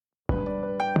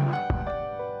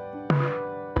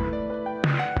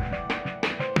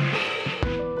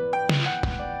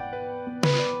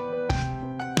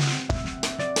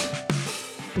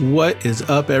What is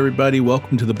up, everybody?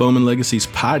 Welcome to the Bowman Legacies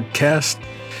podcast.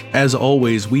 As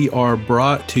always, we are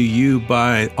brought to you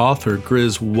by author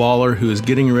Grizz Waller, who is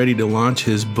getting ready to launch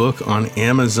his book on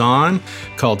Amazon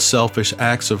called Selfish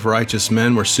Acts of Righteous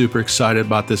Men. We're super excited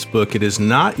about this book. It is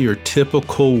not your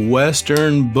typical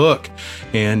Western book,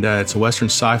 and it's a Western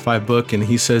sci-fi book, and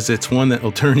he says it's one that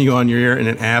will turn you on your ear, and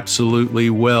it absolutely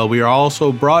will. We are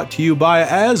also brought to you by,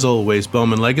 as always,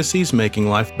 Bowman Legacies, making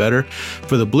life better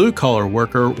for the blue-collar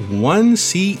worker, one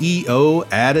CEO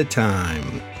at a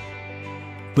time.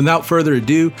 Without further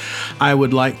ado, I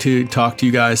would like to talk to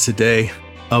you guys today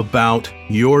about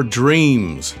your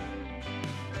dreams.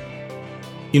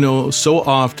 You know, so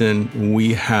often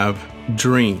we have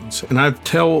dreams, and I've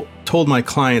told my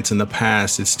clients in the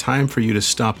past, it's time for you to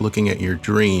stop looking at your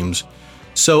dreams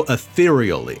so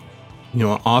ethereally. You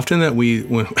know, often that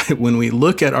when we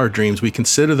look at our dreams, we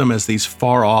consider them as these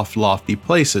far off, lofty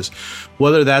places.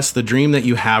 Whether that's the dream that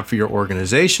you have for your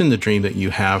organization, the dream that you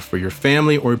have for your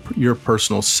family, or your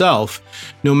personal self,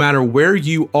 no matter where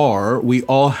you are, we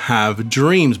all have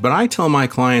dreams. But I tell my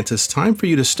clients, it's time for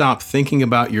you to stop thinking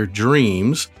about your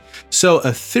dreams so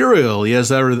ethereally as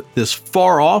they're this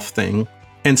far off thing,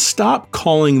 and stop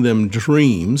calling them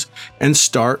dreams and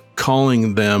start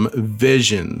calling them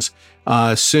visions.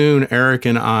 Soon, Eric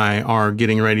and I are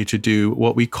getting ready to do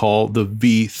what we call the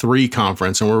V3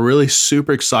 conference, and we're really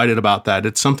super excited about that.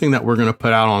 It's something that we're going to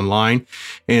put out online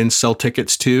and sell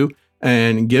tickets to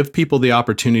and give people the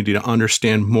opportunity to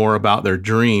understand more about their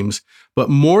dreams. But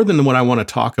more than what I want to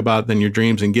talk about than your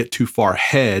dreams and get too far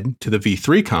ahead to the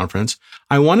V3 conference,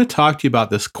 I want to talk to you about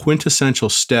this quintessential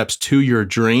steps to your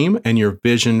dream and your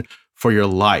vision for your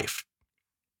life.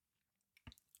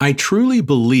 I truly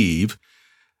believe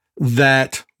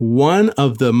that one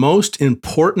of the most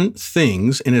important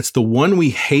things, and it's the one we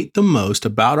hate the most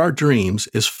about our dreams,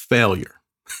 is failure.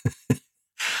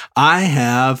 I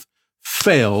have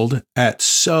failed at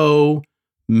so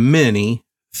many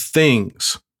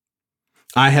things.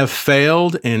 I have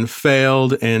failed and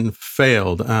failed and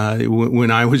failed.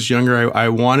 When I was younger, I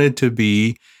wanted to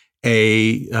be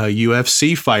a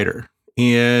UFC fighter.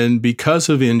 And because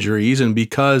of injuries and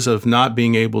because of not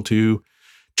being able to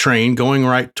train, going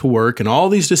right to work, and all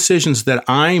these decisions that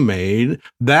I made,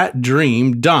 that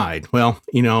dream died. Well,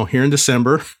 you know, here in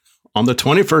December, on the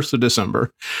 21st of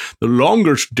December, the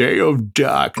longest day of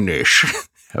darkness,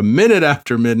 a minute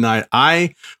after midnight,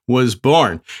 I was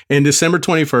born. And December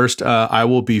 21st, I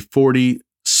will be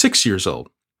 46 years old.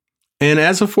 And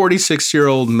as a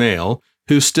 46-year-old male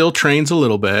who still trains a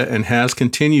little bit and has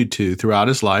continued to throughout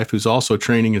his life, who's also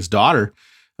training his daughter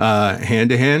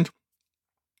hand-to-hand,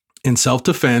 in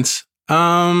self-defense,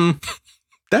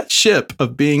 that ship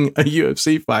of being a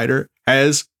UFC fighter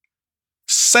has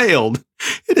sailed.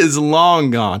 It is long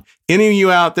gone. Any of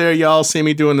you out there, y'all see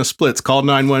me doing the splits, call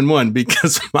 911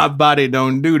 because my body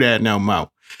don't do that no more.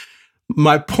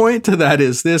 My point to that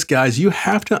is this, guys, you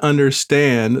have to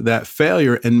understand that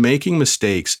failure and making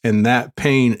mistakes and that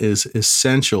pain is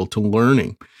essential to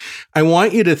learning. I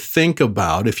want you to think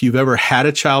about if you've ever had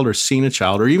a child or seen a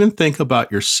child, or even think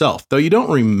about yourself. Though you don't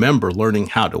remember learning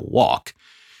how to walk,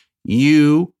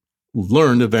 you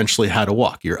learned eventually how to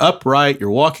walk. You're upright, you're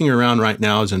walking around right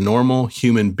now as a normal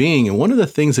human being. And one of the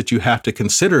things that you have to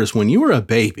consider is when you were a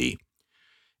baby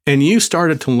and you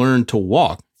started to learn to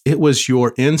walk, it was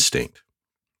your instinct.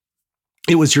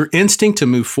 It was your instinct to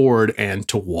move forward and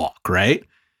to walk, right?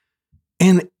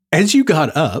 And as you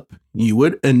got up, you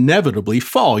would inevitably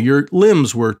fall. Your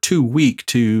limbs were too weak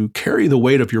to carry the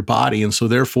weight of your body. And so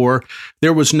therefore,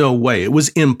 there was no way. It was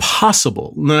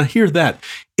impossible. Now, hear that.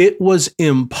 It was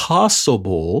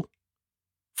impossible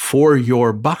for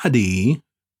your body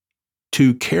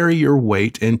to carry your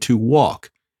weight and to walk.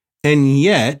 And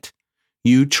yet,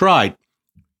 you tried.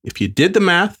 If you did the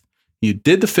math, you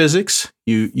did the physics,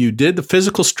 you did the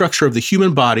physical structure of the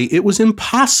human body, it was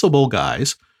impossible,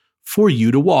 guys, for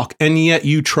you to walk, and yet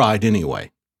you tried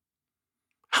anyway.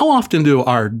 How often do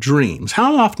our dreams,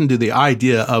 how often do the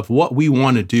idea of what we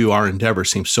want to do, our endeavor,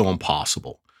 seem so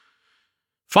impossible?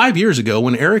 5 years ago,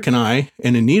 when Eric and I,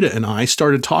 and Anita and I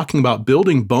started talking about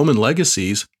building Bowman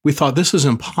Legacies, we thought this is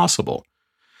impossible.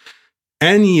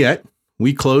 And yet,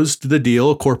 we closed the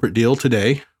deal, a corporate deal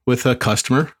today, with a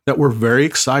customer that we're very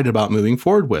excited about moving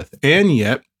forward with. And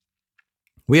yet,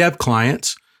 we have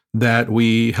clients that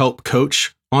we help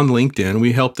coach on LinkedIn.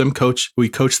 We help them coach. We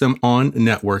coach them on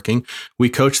networking. We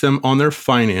coach them on their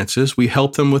finances. We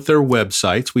help them with their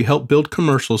websites. We help build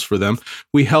commercials for them.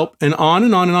 We help and on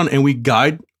and on and on. And we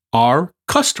guide our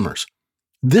customers.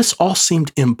 This all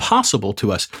seemed impossible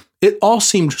to us. It all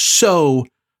seemed so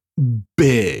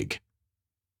big.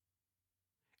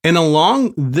 And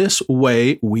along this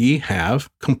way, we have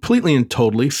completely and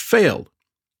totally failed.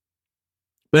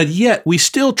 But yet we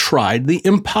still tried the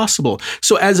impossible.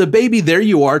 So as a baby, there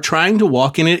you are trying to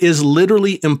walk, and it is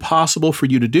literally impossible for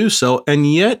you to do so.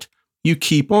 And yet you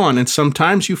keep on, and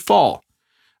sometimes you fall.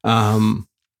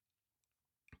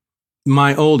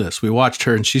 My oldest, we watched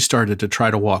her, and she started to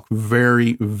try to walk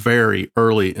very, very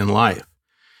early in life.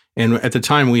 And at the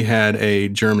time, we had a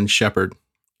German Shepherd,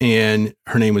 and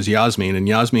her name was Yasmin. And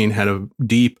Yasmin had a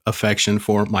deep affection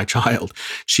for my child.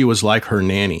 She was like her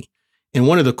nanny. And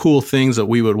one of the cool things that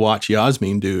we would watch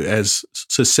Yasmin do as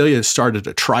Cecilia started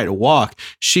to try to walk,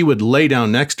 she would lay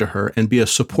down next to her and be a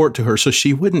support to her so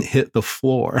she wouldn't hit the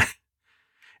floor.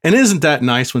 And isn't that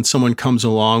nice when someone comes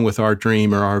along with our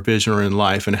dream or our vision or in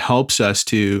life and helps us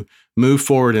to move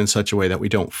forward in such a way that we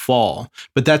don't fall?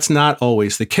 But that's not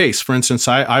always the case. For instance,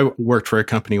 I worked for a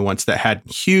company once that had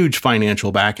huge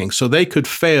financial backing, so they could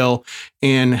fail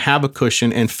and have a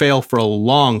cushion and fail for a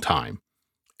long time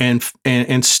and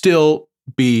still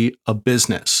be a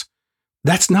business.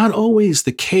 That's not always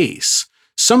the case.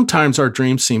 Sometimes our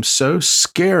dreams seem so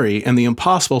scary and the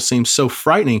impossible seems so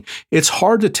frightening, it's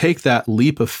hard to take that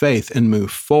leap of faith and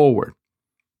move forward.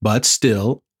 But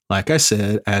still, like I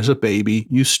said, as a baby,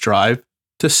 you strive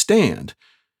to stand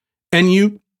and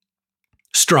you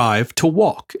strive to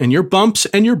walk, and your bumps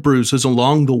and your bruises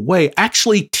along the way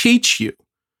actually teach you.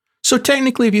 So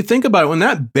technically, if you think about it, when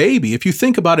that baby, if you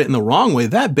think about it in the wrong way,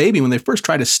 that baby, when they first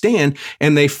try to stand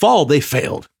and they fall, they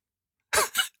failed.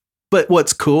 But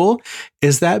what's cool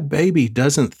is that baby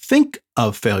doesn't think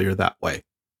of failure that way.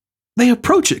 They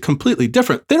approach it completely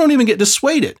different. They don't even get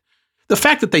dissuaded. The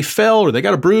fact that they fell or they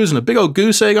got a bruise and a big old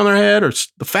goose egg on their head or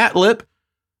the fat lip,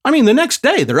 I mean, the next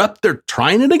day they're up there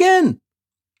trying it again.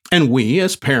 And we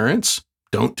as parents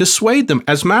don't dissuade them.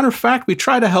 As a matter of fact, we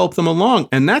try to help them along.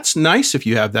 And that's nice if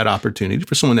you have that opportunity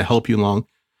for someone to help you along.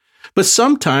 But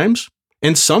sometimes,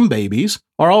 and some babies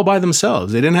are all by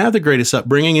themselves. They didn't have the greatest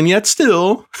upbringing, and yet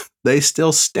still, they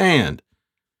still stand.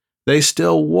 They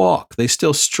still walk. They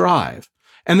still strive.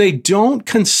 And they don't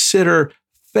consider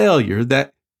failure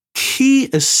that key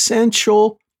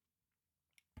essential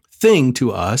thing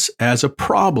to us as a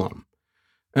problem.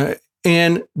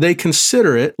 And they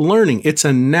consider it learning. It's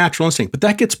a natural instinct, but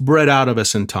that gets bred out of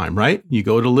us in time, right? You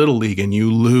go to Little League and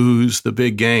you lose the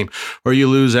big game, or you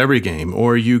lose every game,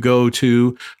 or you go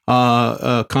to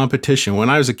a competition.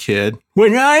 When I was a kid,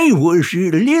 when I was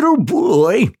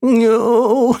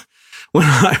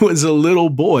a little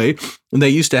boy, they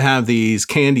used to have these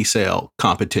candy sale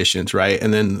competitions, right?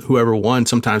 And then whoever won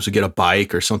sometimes would get a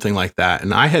bike or something like that.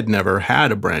 And I had never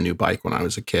had a brand new bike when I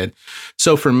was a kid.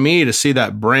 So for me to see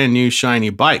that brand new shiny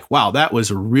bike, wow, that was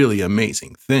a really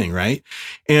amazing thing, right?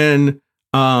 And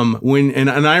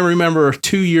I remember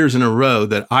 2 years in a row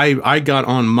that I got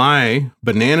on my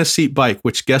banana seat bike,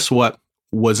 which guess what?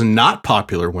 Was not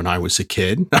popular when I was a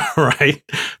kid, right?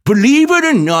 Believe it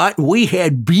or not, we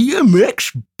had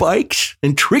BMX bikes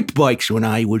and trick bikes when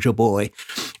I was a boy.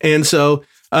 And so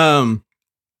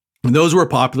those were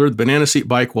popular. The banana seat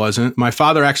bike wasn't. My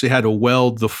father actually had to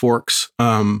weld the forks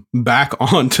back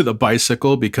onto the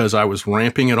bicycle because I was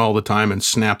ramping it all the time and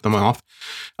snapped them off.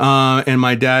 And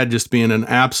my dad, just being an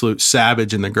absolute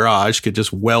savage in the garage, could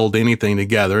just weld anything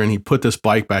together, and he put this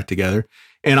bike back together.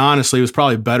 And honestly, it was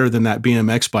probably better than that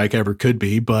BMX bike ever could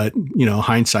be. But,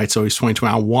 hindsight's always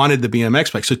 2020. I wanted the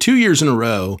BMX bike. So 2 years in a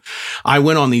row, I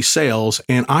went on these sales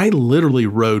and I literally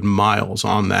rode miles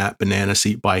on that banana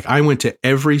seat bike. I went to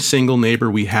every single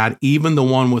neighbor we had, even the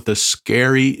one with the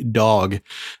scary dog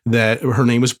that her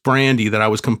name was Brandy, that I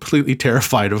was completely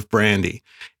terrified of Brandy.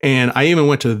 And I even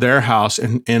went to their house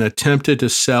and attempted to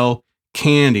sell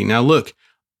candy. Now, look,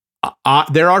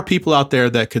 there are people out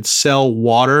there that could sell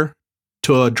water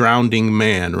to a drowning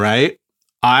man, right?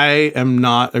 I am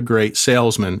not a great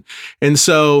salesman. And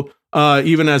so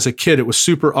even as a kid, it was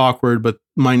super awkward, but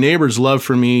my neighbor's love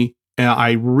for me,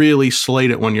 I really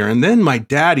slayed it one year. And then my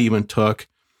dad even took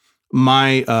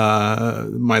my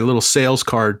little sales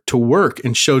card to work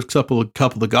and showed a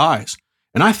couple of guys.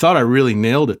 And I thought I really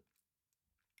nailed it.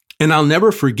 And I'll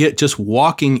never forget just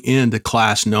walking into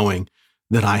class knowing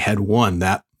that I had won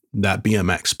that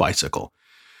BMX bicycle.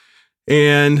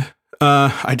 And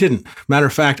I didn't. Matter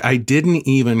of fact, I didn't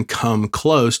even come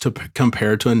close to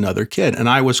compare to another kid, and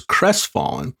I was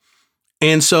crestfallen.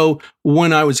 And so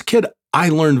when I was a kid, I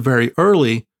learned very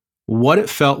early what it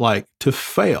felt like to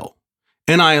fail.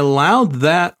 And I allowed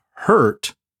that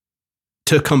hurt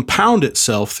to compound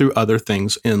itself through other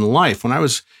things in life. When I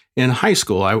was in high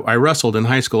school, I wrestled in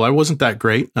high school. I wasn't that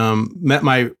great.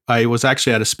 I was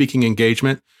actually at a speaking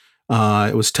engagement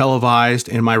It was televised,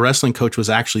 and my wrestling coach was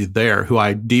actually there, who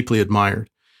I deeply admired.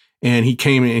 And he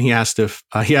came in and he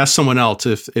asked someone else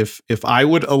if I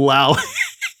would allow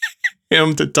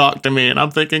him to talk to me. And I'm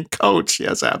thinking, Coach,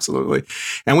 yes, absolutely.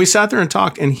 And we sat there and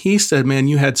talked, and he said, man,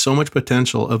 you had so much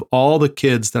potential. Of all the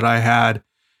kids that I had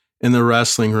in the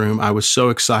wrestling room, I was so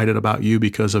excited about you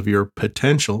because of your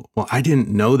potential. Well, I didn't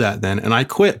know that then. And I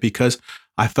quit because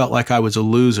I felt like I was a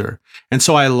loser. And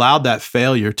so I allowed that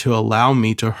failure to allow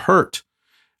me to hurt.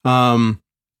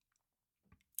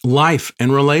 Life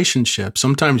and relationships.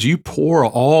 Sometimes you pour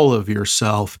all of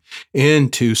yourself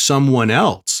into someone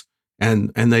else,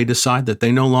 and they decide that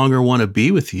they no longer want to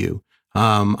be with you.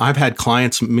 I've had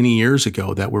clients many years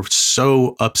ago that were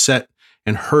so upset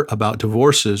and hurt about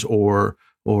divorces or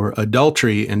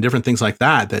adultery and different things like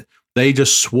that they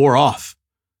just swore off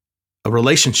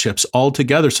relationships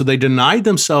altogether. So they denied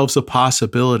themselves the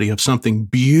possibility of something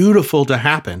beautiful to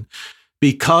happen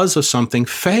because of something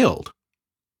failed.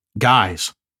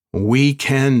 Guys, we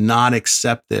cannot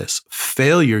accept this.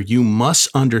 Failure, you must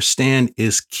understand,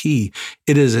 is key.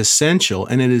 It is essential.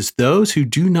 And it is those who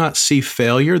do not see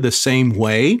failure the same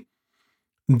way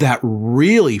that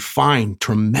really find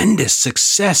tremendous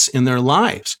success in their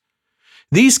lives.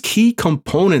 These key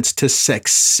components to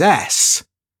success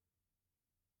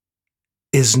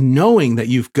is knowing that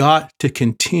you've got to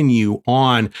continue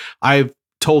on. I've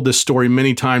told this story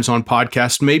many times on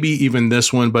podcasts, maybe even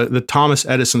this one, but the Thomas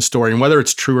Edison story, and whether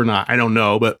it's true or not, I don't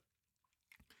know, but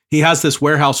he has this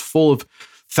warehouse full of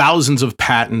thousands of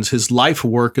patents. His life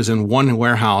work is in one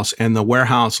warehouse, and the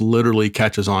warehouse literally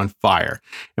catches on fire.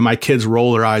 And my kids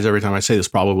roll their eyes every time I say this,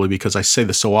 probably because I say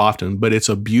this so often, but it's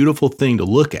a beautiful thing to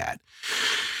look at.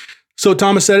 So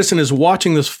Thomas Edison is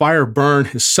watching this fire burn.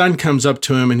 His son comes up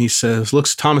to him and he says,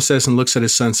 Thomas Edison looks at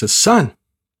his son and says, "Son,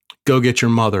 go get your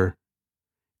mother."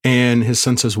 And his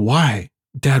son says, "Why?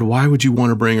 Dad, why would you want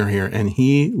to bring her here?" And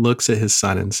he looks at his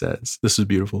son and says, this is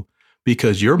beautiful,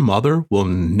 "Because your mother will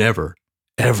never,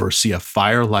 ever see a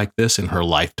fire like this in her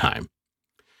lifetime."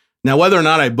 Now, whether or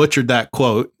not I butchered that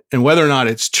quote and whether or not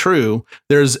it's true,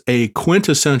 there's a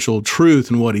quintessential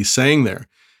truth in what he's saying there.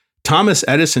 Thomas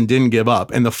Edison didn't give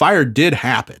up, and the fire did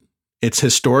happen. It's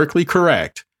historically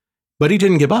correct. But he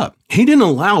didn't give up. He didn't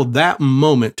allow that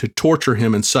moment to torture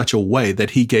him in such a way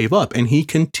that he gave up, and he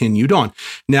continued on.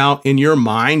 Now, in your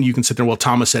mind, you can sit there, well,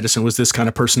 Thomas Edison was this kind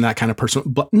of person, that kind of person.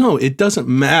 But no, it doesn't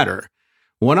matter.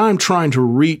 What I'm trying to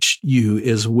reach you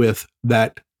is with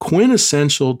that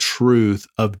quintessential truth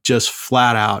of just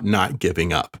flat out not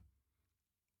giving up.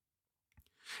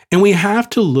 And we have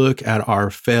to look at our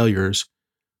failures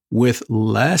with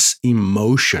less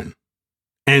emotion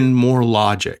and more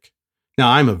logic. Now,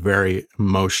 I'm a very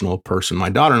emotional person. My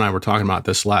daughter and I were talking about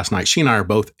this last night. She and I are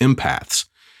both empaths,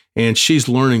 and she's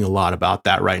learning a lot about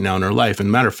that right now in her life. And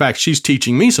matter of fact, she's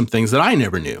teaching me some things that I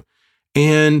never knew.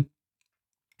 And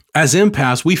as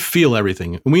empaths, we feel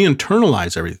everything. We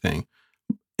internalize everything.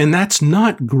 And that's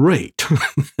not great.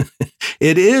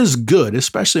 It is good,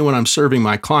 especially when I'm serving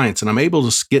my clients and I'm able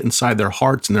to get inside their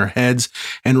hearts and their heads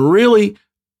and really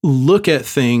look at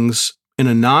things in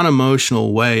a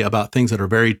non-emotional way about things that are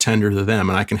very tender to them,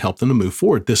 and I can help them to move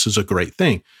forward. This is a great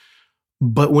thing.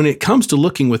 But when it comes to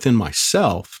looking within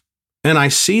myself, and I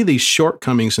see these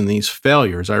shortcomings and these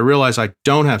failures, I realize I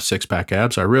don't have six-pack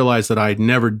abs. I realize that I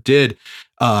never did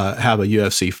have a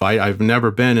UFC fight. I've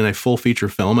never been in a full feature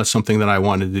film. It's something that I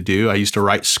wanted to do. I used to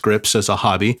write scripts as a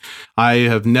hobby. I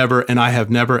look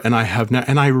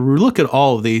at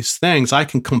all of these things. I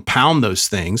can compound those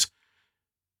things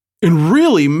and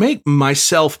really make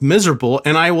myself miserable.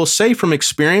 And I will say from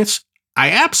experience, I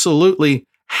absolutely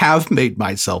have made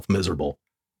myself miserable.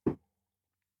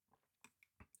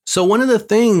 So one of the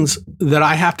things that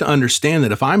I have to understand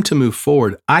that if I'm to move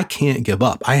forward, I can't give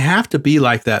up. I have to be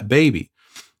like that baby.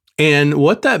 And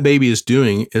what that baby is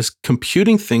doing is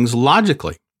computing things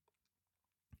logically.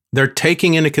 They're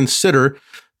taking into consider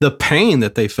the pain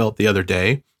that they felt the other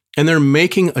day, and they're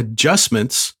making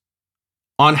adjustments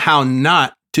on how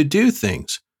not to do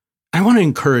things. I want to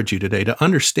encourage you today to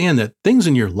understand that things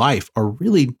in your life are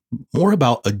really more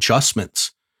about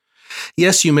adjustments.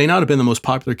 Yes, you may not have been the most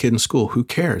popular kid in school. Who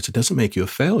cares? It doesn't make you a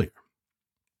failure.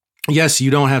 Yes,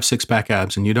 you don't have six-pack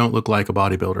abs and you don't look like a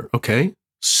bodybuilder. Okay,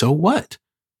 so what?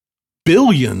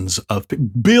 Billions of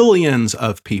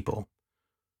people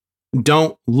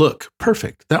don't look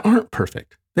perfect. They aren't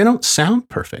perfect. They don't sound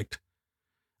perfect.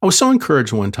 I was so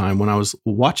encouraged one time when I was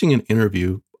watching an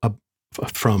interview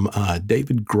from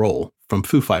David Grohl from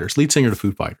Foo Fighters, lead singer to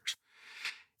Foo Fighters.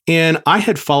 And I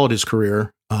had followed his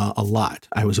career a lot.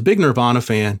 I was a big Nirvana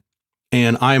fan,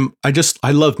 and I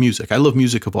love music. I love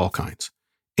music of all kinds.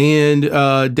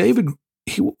 And David,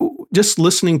 just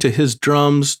listening to his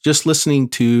drums, just listening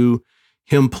to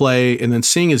him play, and then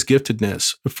seeing his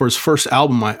giftedness for his first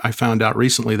album, I found out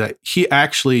recently that he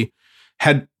actually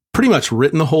had pretty much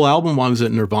written the whole album while he was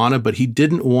at Nirvana, but he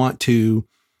didn't want to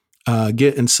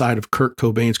get inside of Kurt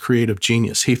Cobain's creative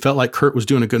genius. He felt like Kurt was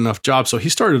doing a good enough job, so he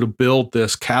started to build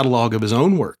this catalog of his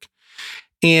own work.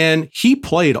 And he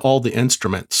played all the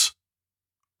instruments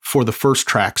for the first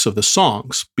tracks of the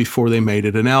songs before they made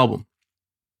it an album.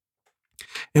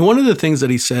 And one of the things that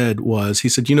he said,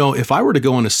 if I were to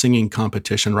go on a singing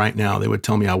competition right now, they would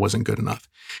tell me I wasn't good enough.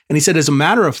 And he said, as a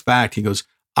matter of fact, he goes,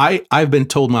 I've been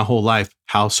told my whole life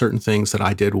how certain things that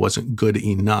I did wasn't good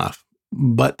enough.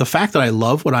 But the fact that I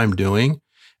love what I'm doing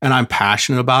and I'm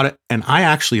passionate about it and I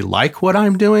actually like what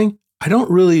I'm doing, I don't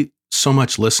really so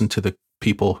much listen to the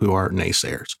people who are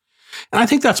naysayers. And I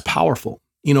think that's powerful.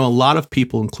 A lot of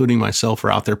people, including myself,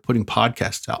 are out there putting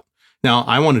podcasts out. Now,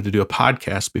 I wanted to do a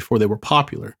podcast before they were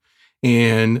popular,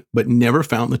 but never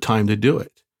found the time to do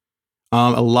it.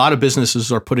 A lot of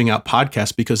businesses are putting out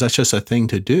podcasts because that's just a thing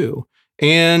to do.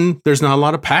 And there's not a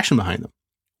lot of passion behind them.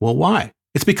 Well, why?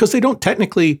 It's because they don't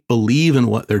technically believe in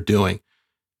what they're doing.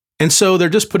 And so they're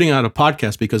just putting out a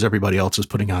podcast because everybody else is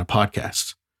putting out a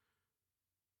podcast.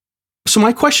 So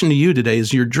my question to you today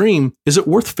is, your dream, is it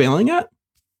worth failing at?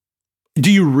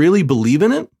 Do you really believe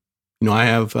in it? I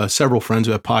have several friends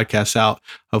who have podcasts out,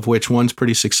 of which one's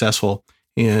pretty successful.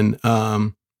 And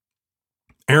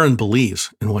Aaron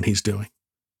believes in what he's doing.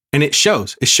 And it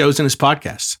shows. It shows in his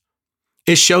podcasts.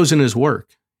 It shows in his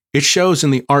work. It shows in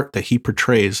the art that he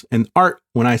portrays. And art,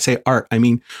 when I say art, I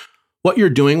mean what you're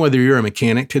doing, whether you're a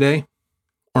mechanic today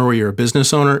or you're a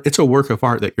business owner, it's a work of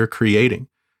art that you're creating.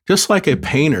 Just like a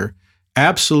painter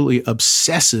absolutely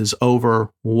obsesses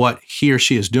over what he or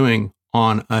she is doing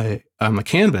on a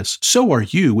canvas, so are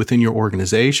you within your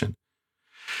organization.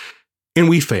 And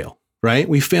we fail, right?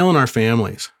 We fail in our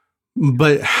families.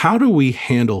 But how do we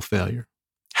handle failure?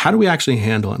 How do we actually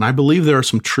handle it? And I believe there are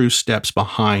some true steps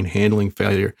behind handling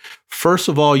failure. First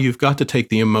of all, you've got to take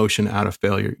the emotion out of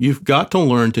failure. You've got to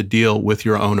learn to deal with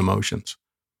your own emotions.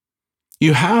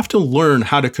 You have to learn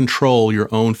how to control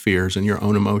your own fears and your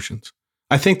own emotions.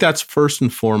 I think that's first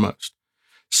and foremost.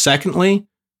 Secondly,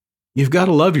 you've got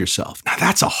to love yourself. Now,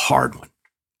 that's a hard one,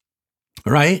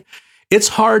 right? It's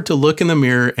hard to look in the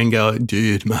mirror and go,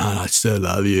 dude, man, I still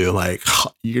love you. Like,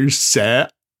 you're so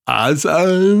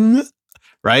awesome,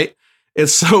 right?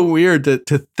 It's so weird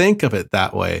to think of it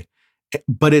that way,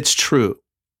 but it's true.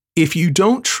 If you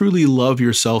don't truly love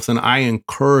yourself, then I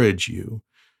encourage you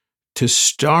to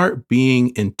start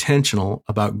being intentional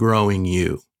about growing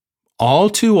you. All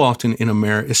too often in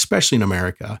America, especially in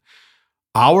America,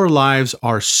 our lives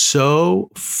are so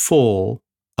full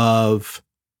of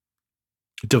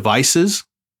devices,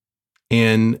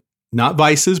 and not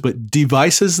vices, but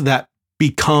devices that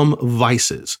become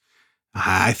vices.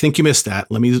 I think you missed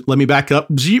that. Let me back up.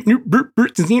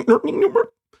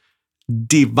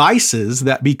 Devices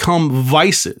that become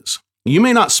vices. You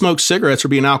may not smoke cigarettes or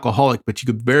be an alcoholic, but you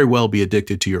could very well be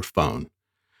addicted to your phone.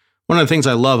 One of the things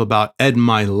I love about Ed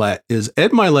Mylett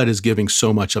is giving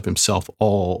so much of himself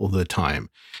all the time.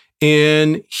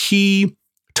 And he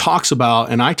talks about,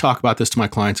 and I talk about this to my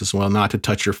clients as well, not to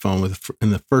touch your phone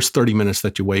in the first 30 minutes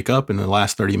that you wake up and the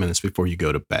last 30 minutes before you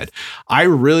go to bed. I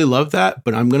really love that,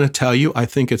 but I'm going to tell you, I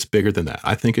think it's bigger than that.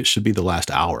 I think it should be the last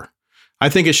hour. I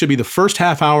think it should be the first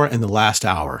half hour and the last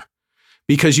hour,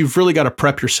 because you've really got to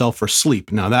prep yourself for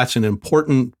sleep. Now, that's an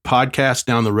important podcast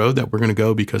down the road that we're going to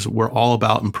go, because we're all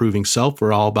about improving self.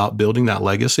 We're all about building that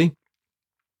legacy.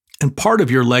 And part of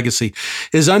your legacy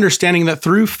is understanding that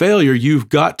through failure, you've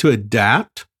got to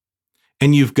adapt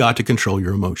and you've got to control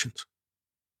your emotions.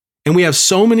 And we have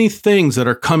so many things that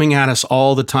are coming at us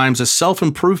all the time. So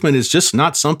self-improvement is just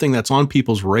not something that's on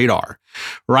people's radar.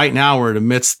 Right now, we're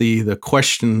amidst the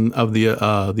question of the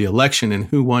election and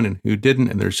who won and who didn't.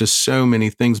 And there's just so many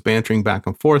things bantering back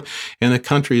and forth. And the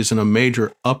country is in a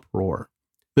major uproar.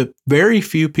 But very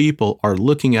few people are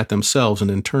looking at themselves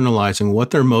and internalizing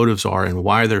what their motives are and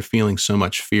why they're feeling so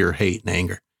much fear, hate, and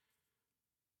anger.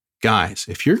 Guys,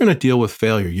 if you're going to deal with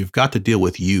failure, you've got to deal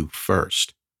with you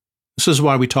first. This is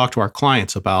why we talk to our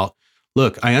clients about,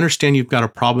 look, I understand you've got a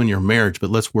problem in your marriage, but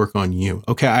let's work on you.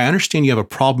 Okay, I understand you have a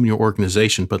problem in your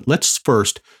organization, but let's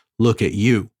first look at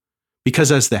you.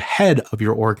 Because as the head of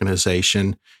your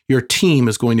organization, your team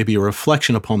is going to be a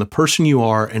reflection upon the person you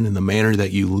are and in the manner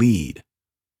that you lead.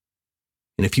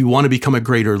 And if you want to become a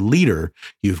greater leader,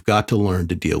 you've got to learn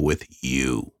to deal with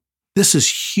you. This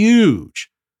is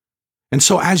huge. And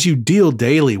so as you deal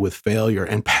daily with failure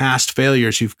and past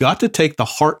failures, you've got to take the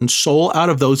heart and soul out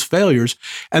of those failures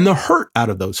and the hurt out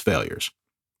of those failures,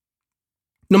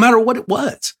 no matter what it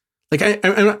was. Like,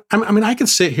 I mean, I can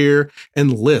sit here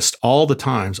and list all the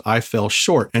times I fell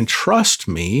short, and trust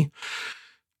me,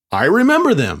 I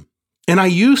remember them. And I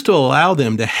used to allow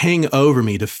them to hang over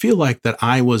me, to feel like that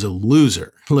I was a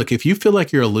loser. Look, if you feel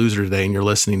like you're a loser today and you're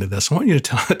listening to this, I want you to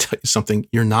tell you something.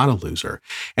 You're not a loser.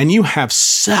 And you have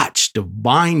such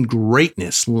divine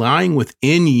greatness lying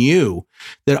within you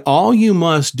that all you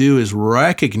must do is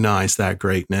recognize that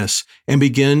greatness and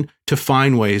begin to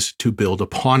find ways to build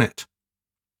upon it.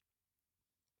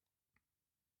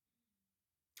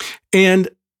 And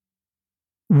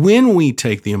when we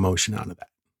take the emotion out of that,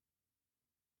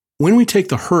 when we take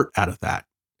the hurt out of that,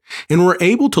 and we're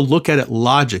able to look at it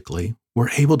logically, we're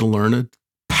able to learn a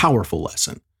powerful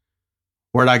lesson.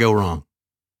 Where did I go wrong?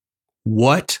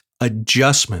 What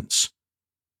adjustments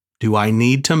do I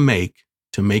need to make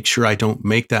sure I don't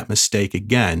make that mistake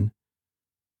again?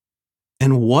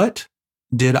 And what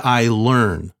did I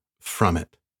learn from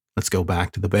it? Let's go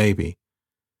back to the baby.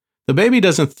 The baby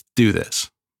doesn't do this.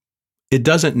 It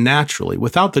doesn't naturally.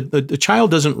 Without the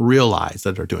child doesn't realize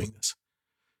that they're doing this.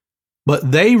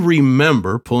 But they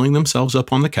remember pulling themselves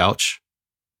up on the couch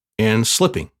and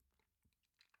slipping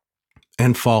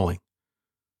and falling.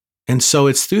 And so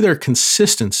it's through their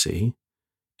consistency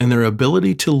and their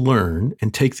ability to learn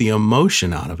and take the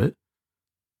emotion out of it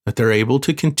that they're able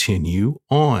to continue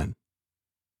on.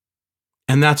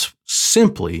 And that's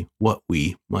simply what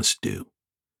we must do.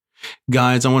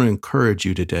 Guys, I want to encourage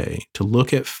you today to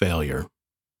look at failure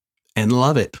and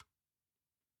love it.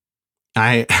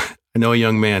 I know a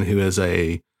young man who is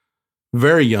a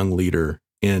very young leader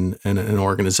in an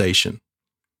organization.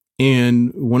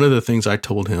 And one of the things I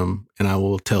told him, and I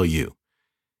will tell you,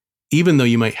 even though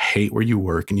you might hate where you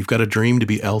work and you've got a dream to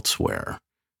be elsewhere,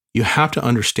 you have to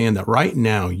understand that right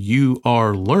now you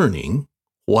are learning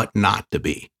what not to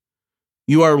be.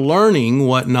 You are learning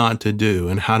what not to do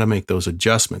and how to make those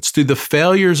adjustments. Through the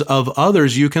failures of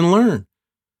others, you can learn.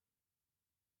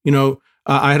 You know,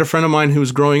 I had a friend of mine who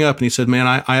was growing up and he said, man,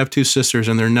 I have two sisters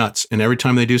and they're nuts. And every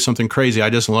time they do something crazy,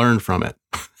 I just learn from it.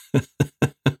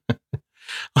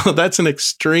 Oh, that's an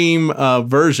extreme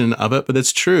version of it, but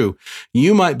it's true.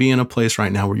 You might be in a place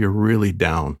right now where you're really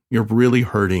down. You're really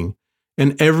hurting.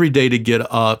 And every day to get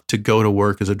up to go to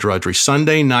work is a drudgery.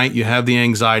 Sunday night, you have the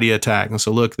anxiety attack. And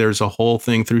so look, there's a whole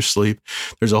thing through sleep.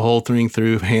 There's a whole thing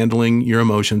through handling your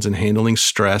emotions and handling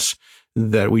stress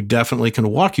that we definitely can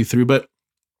walk you through. But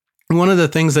one of the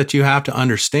things that you have to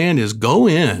understand is go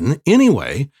in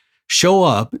anyway, show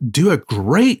up, do a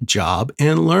great job,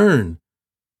 and learn.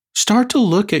 Start to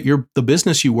look at the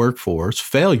business you work for's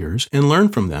failures and learn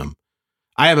from them.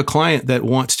 I have a client that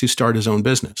wants to start his own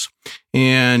business,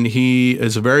 and he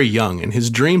is very young, and his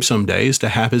dream someday is to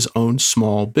have his own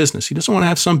small business. He doesn't want to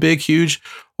have some big, huge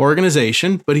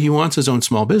organization, but he wants his own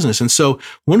small business. And so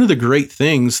one of the great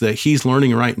things that he's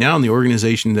learning right now in the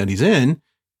organization that he's in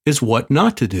is what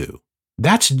not to do.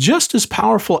 That's just as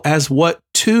powerful as what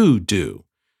to do.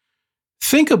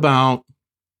 Think about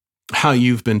how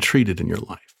you've been treated in your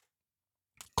life.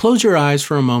 Close your eyes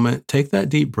for a moment, take that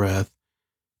deep breath,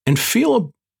 and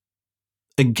feel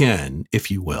again, if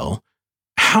you will,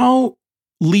 how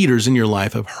leaders in your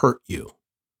life have hurt you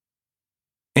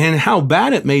and how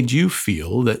bad it made you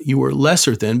feel that you were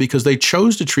lesser than because they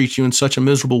chose to treat you in such a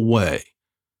miserable way.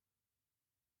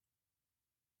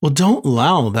 Well, don't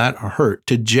allow that hurt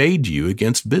to jade you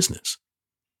against business.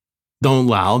 Don't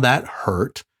allow that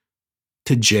hurt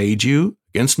to jade you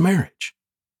against marriage.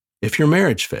 If your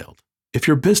marriage failed, if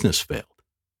your business failed,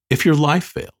 if your life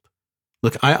failed.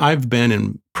 Look, I've been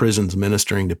in prisons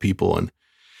ministering to people, and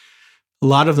a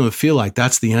lot of them feel like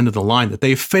that's the end of the line, that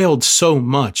they've failed so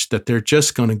much that they're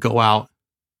just going to go out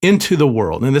into the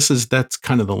world. And that's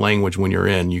kind of the language when you're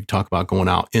in, you talk about going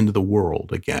out into the world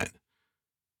again.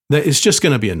 That it's just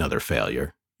going to be another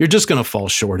failure. You're just going to fall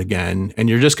short again, and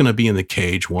you're just going to be in the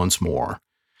cage once more.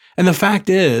 And the fact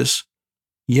is,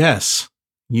 yes,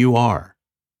 you are.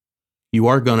 You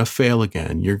are going to fail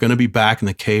again. You're going to be back in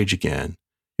the cage again.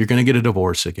 You're going to get a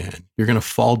divorce again. You're going to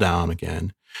fall down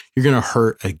again. You're going to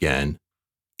hurt again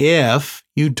if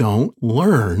you don't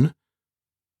learn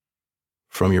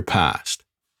from your past,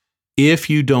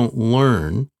 if you don't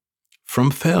learn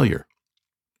from failure.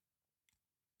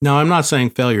 Now, I'm not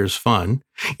saying failure is fun.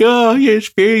 Oh, yes,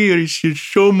 failure is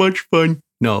just so much fun.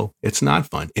 No, it's not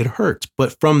fun. It hurts.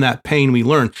 But from that pain, we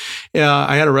learn.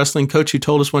 I had a wrestling coach who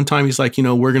told us one time, he's like,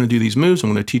 we're going to do these moves.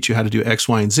 I'm going to teach you how to do X,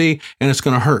 Y, and Z, and it's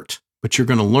going to hurt. but you're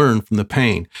going to learn from the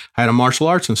pain. I had a martial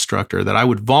arts instructor that I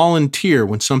would volunteer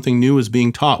when something new was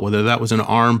being taught, whether that was an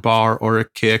arm bar or a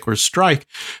kick or a strike,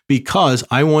 because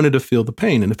I wanted to feel the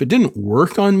pain. And if it didn't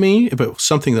work on me, if it was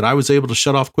something that I was able to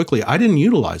shut off quickly, I didn't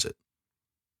utilize it.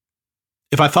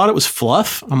 If I thought it was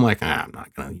fluff, I'm like, I'm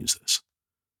not going to use this.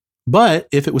 But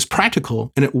if it was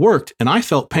practical and it worked and I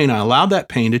felt pain, I allowed that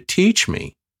pain to teach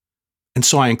me. And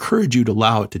so I encourage you to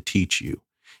allow it to teach you.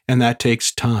 And that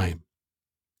takes time.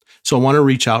 So I want to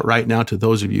reach out right now to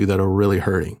those of you that are really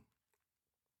hurting.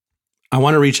 I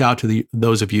want to reach out to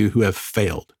those of you who have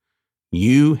failed.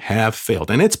 You have failed,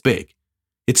 and it's big.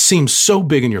 It seems so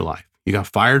big in your life. You got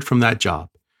fired from that job.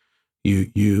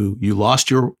 You lost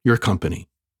your company.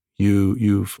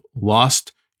 You've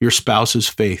lost your spouse's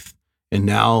faith, and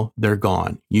now they're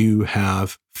gone. You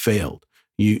have failed.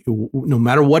 No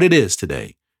matter what it is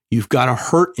today, you've got a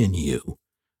hurt in you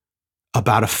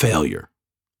about a failure.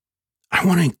 I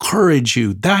want to encourage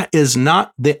you. That is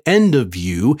not the end of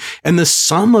you, and the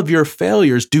sum of your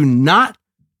failures do not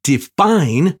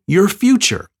define your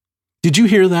future. Did you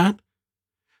hear that?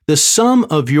 The sum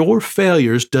of your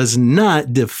failures does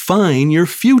not define your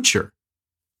future.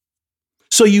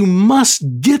 So you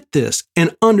must get this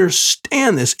and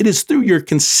understand this. It is through your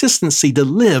consistency to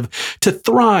live, to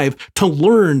thrive, to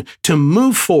learn, to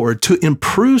move forward, to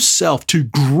improve self, to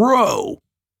grow,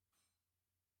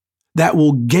 that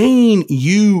will gain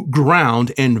you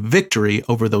ground and victory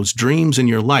over those dreams in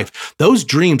your life. Those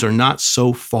dreams are not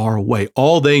so far away.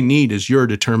 All they need is your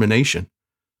determination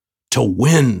to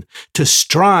win, to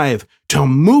strive, to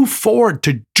move forward,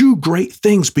 to do great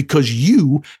things because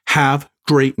you have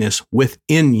greatness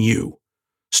within you.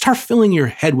 Start filling your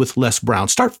head with Les Brown.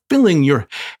 Start filling your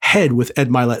head with Ed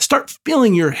Mylett. Start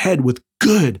filling your head with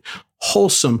good,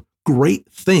 wholesome,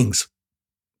 great things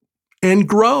and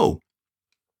grow.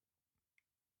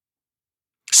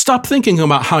 Stop thinking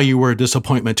about how you were a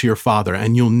disappointment to your father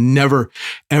and you'll never,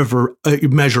 ever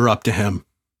measure up to him.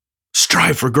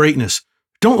 Strive for greatness.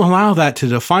 Don't allow that to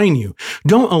define you.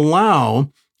 Don't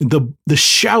allow the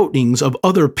shoutings of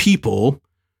other people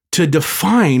to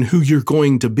define who you're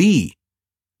going to be.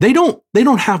 They don't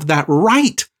have that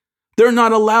right. They're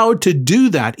not allowed to do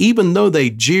that, even though they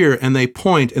jeer and they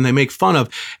point and they make fun of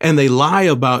and they lie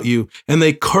about you and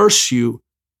they curse you.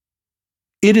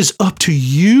 It is up to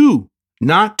you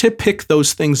not to pick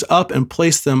those things up and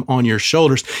place them on your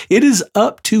shoulders. It is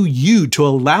up to you to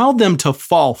allow them to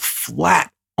fall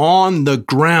flat on the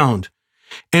ground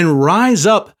and rise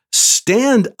up,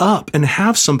 stand up, and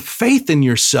have some faith in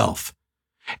yourself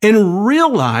and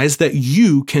realize that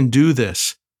you can do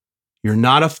this. You're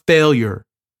not a failure.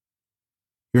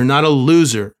 You're not a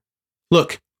loser.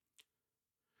 Look,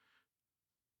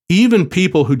 even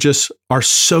people who just are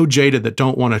so jaded that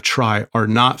don't want to try are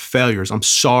not failures. I'm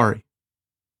sorry.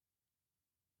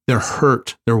 They're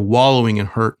hurt. They're wallowing in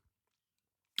hurt.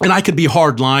 And I could be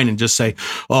hardline and just say,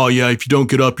 oh yeah, if you don't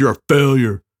get up, you're a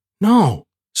failure. No,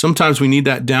 sometimes we need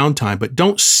that downtime, but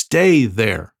don't stay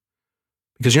there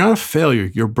because you're not a failure.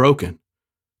 You're broken.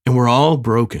 And we're all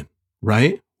broken,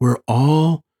 right? We're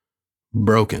all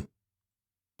broken,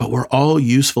 but we're all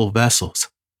useful vessels.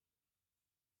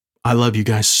 I love you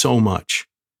guys so much.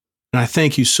 And I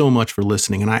thank you so much for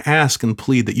listening. And I ask and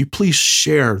plead that you please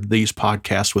share these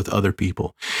podcasts with other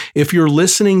people. If you're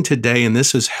listening today and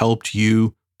this has helped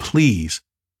you, please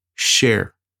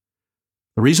share.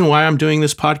 The reason why I'm doing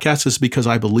this podcast is because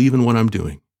I believe in what I'm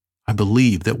doing. I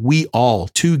believe that we all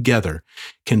together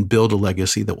can build a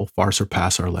legacy that will far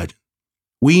surpass our legend.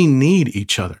 We need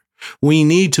each other. We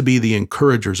need to be the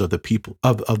encouragers of the people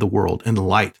of the world and the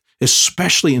light,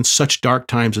 especially in such dark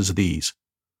times as these.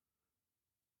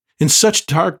 In such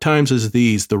dark times as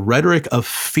these, the rhetoric of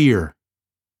fear,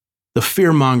 the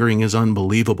fear-mongering is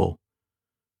unbelievable.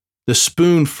 The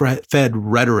spoon-fed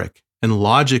rhetoric and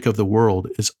logic of the world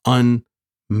is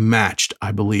unmatched,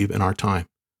 I believe, in our time.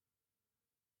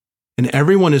 And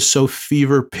everyone is so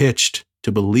fever-pitched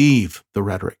to believe the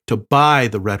rhetoric, to buy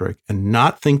the rhetoric, and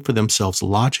not think for themselves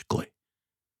logically.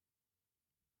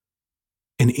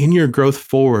 And in your growth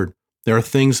forward, there are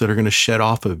things that are going to shed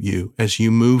off of you as you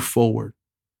move forward.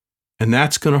 And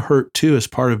that's going to hurt too as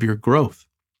part of your growth.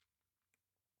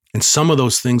 And some of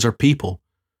those things are people.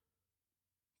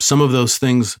 Some of those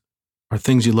things are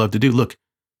things you love to do. Look,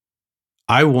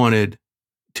 I wanted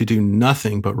to do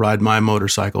nothing but ride my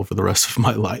motorcycle for the rest of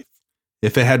my life.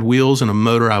 If it had wheels and a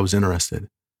motor, I was interested.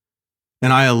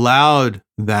 And I allowed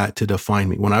that to define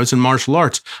me. When I was in martial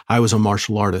arts, I was a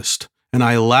martial artist. And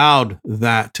I allowed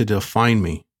that to define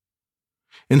me.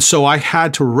 And so I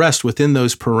had to rest within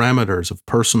those parameters of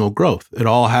personal growth. It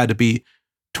all had to be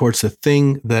towards the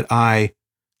thing that I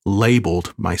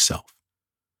labeled myself.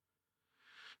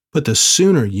 But the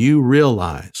sooner you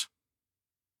realize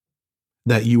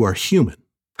that you are human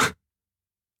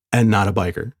and not a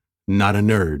biker, not a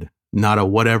nerd, not a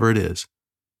whatever it is,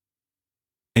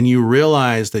 and you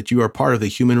realize that you are part of the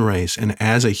human race, and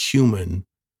as a human,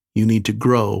 you need to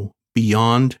grow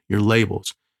beyond your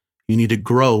labels. You need to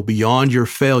grow beyond your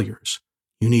failures.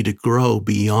 You need to grow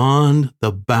beyond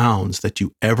the bounds that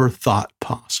you ever thought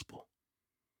possible.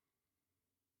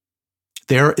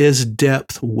 There is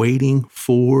depth waiting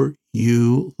for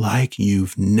you like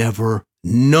you've never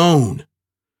known.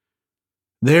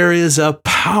 There is a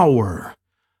power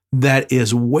that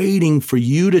is waiting for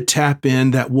you to tap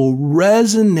in that will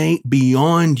resonate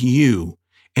beyond you.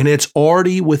 And it's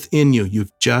already within you.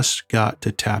 You've just got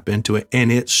to tap into it.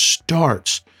 And it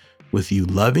starts with you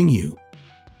loving you.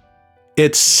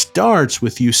 It starts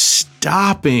with you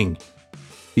stopping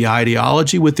the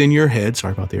ideology within your head.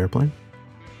 Sorry about the airplane.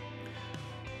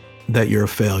 That you're a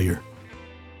failure.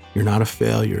 You're not a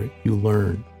failure. You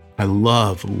learn. I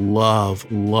love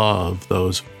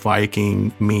those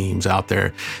Viking memes out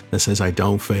there that says, I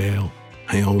don't fail,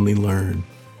 I only learn.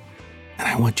 And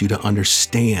I want you to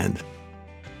understand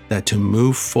that to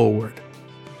move forward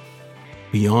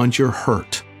beyond your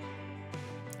hurt,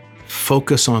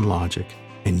 focus on logic,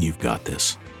 and you've got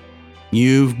this.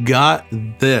 You've got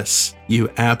this.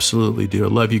 You absolutely do. I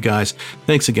love you guys.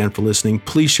 Thanks again for listening.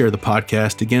 Please share the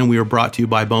podcast. Again, we are brought to you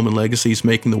by Bowman Legacies,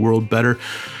 making the world better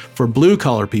for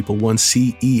blue-collar people, one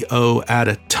CEO at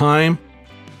a time.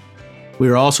 We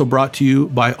are also brought to you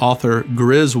by author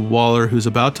Grizz Waller, who's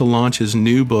about to launch his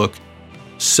new book,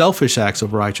 Selfish Acts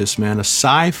of Righteous Men, a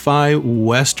sci-fi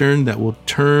Western that will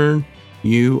turn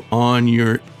you on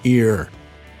your ear.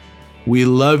 We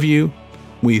love you.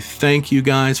 We thank you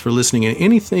guys for listening. And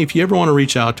anything, if you ever want to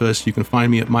reach out to us, you can find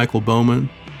me at Michael Bowman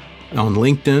on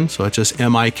LinkedIn. So it's just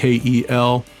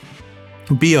MikelBowman.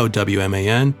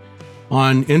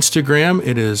 On Instagram,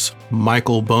 it is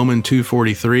Michael Bowman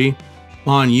 243.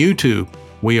 On YouTube,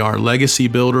 we are Legacy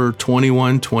Builder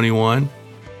 2121.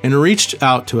 And reach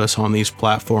out to us on these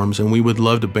platforms, and we would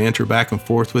love to banter back and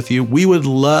forth with you. We would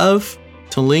love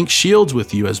to link shields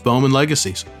with you as Bowman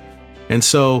Legacies. And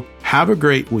so have a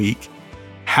great week.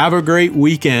 Have a great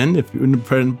weekend,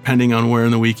 depending on where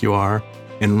in the week you are,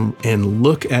 and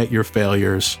look at your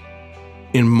failures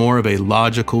in more of a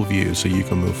logical view so you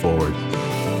can move forward.